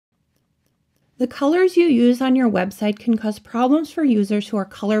The colors you use on your website can cause problems for users who are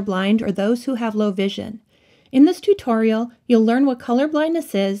colorblind or those who have low vision. In this tutorial, you'll learn what color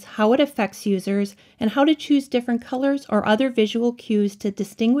blindness is, how it affects users, and how to choose different colors or other visual cues to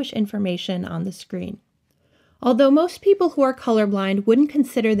distinguish information on the screen. Although most people who are colorblind wouldn't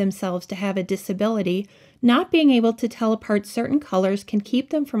consider themselves to have a disability, not being able to tell apart certain colors can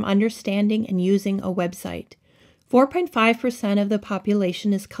keep them from understanding and using a website. 4.5% of the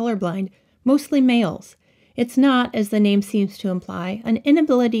population is colorblind, mostly males. It's not, as the name seems to imply, an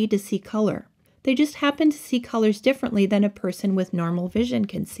inability to see color. They just happen to see colors differently than a person with normal vision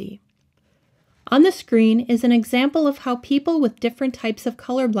can see. On the screen is an example of how people with different types of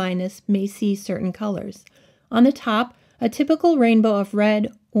color blindness may see certain colors. On the top, a typical rainbow of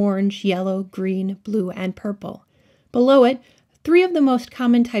red, orange, yellow, green, blue, and purple. Below it, 3 of the most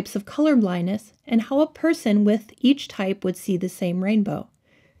common types of color blindness and how a person with each type would see the same rainbow.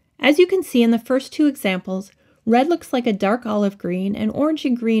 As you can see in the first 2 examples, red looks like a dark olive green and orange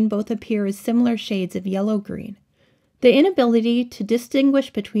and green both appear as similar shades of yellow-green. The inability to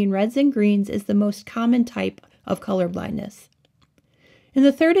distinguish between reds and greens is the most common type of color blindness. In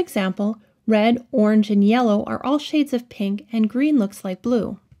the third example, red, orange, and yellow are all shades of pink and green looks like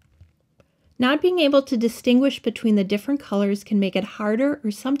blue. Not being able to distinguish between the different colors can make it harder or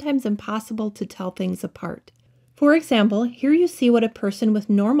sometimes impossible to tell things apart. For example, here you see what a person with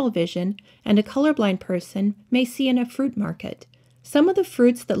normal vision and a colorblind person may see in a fruit market. Some of the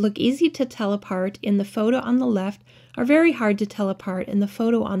fruits that look easy to tell apart in the photo on the left are very hard to tell apart in the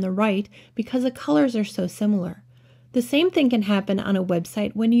photo on the right because the colors are so similar. The same thing can happen on a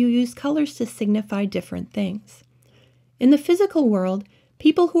website when you use colors to signify different things. In the physical world,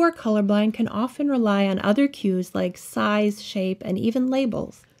 people who are colorblind can often rely on other cues like size, shape, and even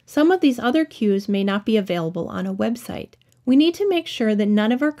labels. Some of these other cues may not be available on a website. We need to make sure that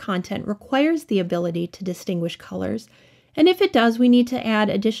none of our content requires the ability to distinguish colors, and if it does, we need to add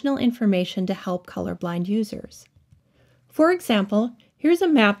additional information to help colorblind users. For example, here's a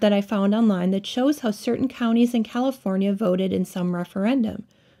map that I found online that shows how certain counties in California voted in some referendum.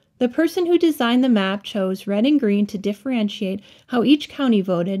 The person who designed the map chose red and green to differentiate how each county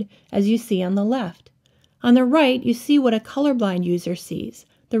voted, as you see on the left. On the right, you see what a colorblind user sees.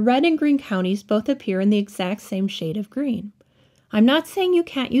 The red and green counties both appear in the exact same shade of green. I'm not saying you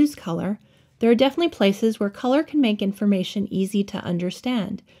can't use color. There are definitely places where color can make information easy to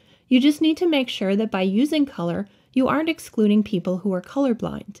understand. You just need to make sure that by using color, you aren't excluding people who are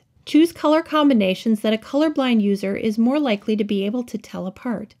colorblind. Choose color combinations that a colorblind user is more likely to be able to tell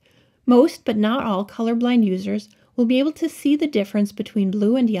apart. Most, but not all, colorblind users will be able to see the difference between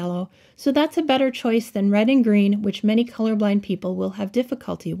blue and yellow, so that's a better choice than red and green, which many colorblind people will have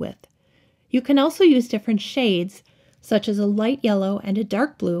difficulty with. You can also use different shades, such as a light yellow and a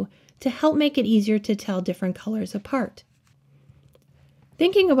dark blue, to help make it easier to tell different colors apart.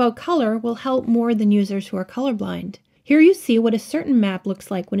 Thinking about color will help more than users who are colorblind. Here you see what a certain map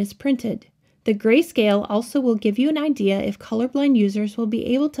looks like when it's printed. The grayscale also will give you an idea if colorblind users will be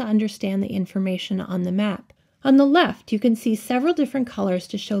able to understand the information on the map. On the left, you can see several different colors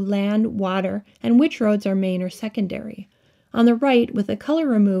to show land, water, and which roads are main or secondary. On the right, with the color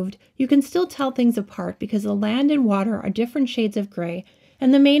removed, you can still tell things apart because the land and water are different shades of gray,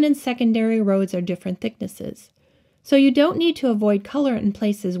 and the main and secondary roads are different thicknesses. So you don't need to avoid color in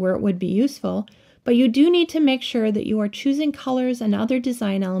places where it would be useful, but you do need to make sure that you are choosing colors and other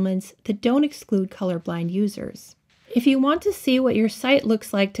design elements that don't exclude colorblind users. If you want to see what your site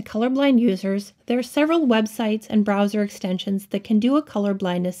looks like to colorblind users, there are several websites and browser extensions that can do a color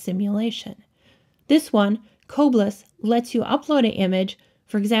blindness simulation. This one, Coblis, lets you upload an image,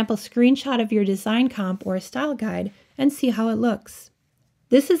 for example, a screenshot of your design comp or a style guide, and see how it looks.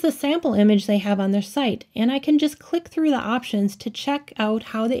 This is the sample image they have on their site, and I can just click through the options to check out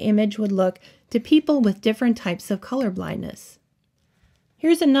how the image would look to people with different types of color blindness.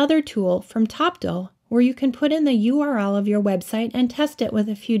 Here's another tool from Toptal, where you can put in the URL of your website and test it with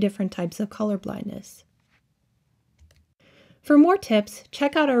a few different types of color blindness. For more tips,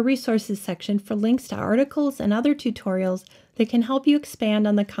 check out our resources section for links to articles and other tutorials that can help you expand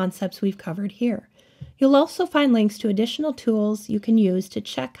on the concepts we've covered here. You'll also find links to additional tools you can use to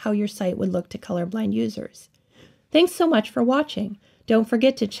check how your site would look to colorblind users. Thanks so much for watching. Don't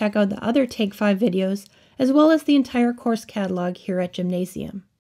forget to check out the other Take 5 videos, as well as the entire course catalog here at Gymnasium.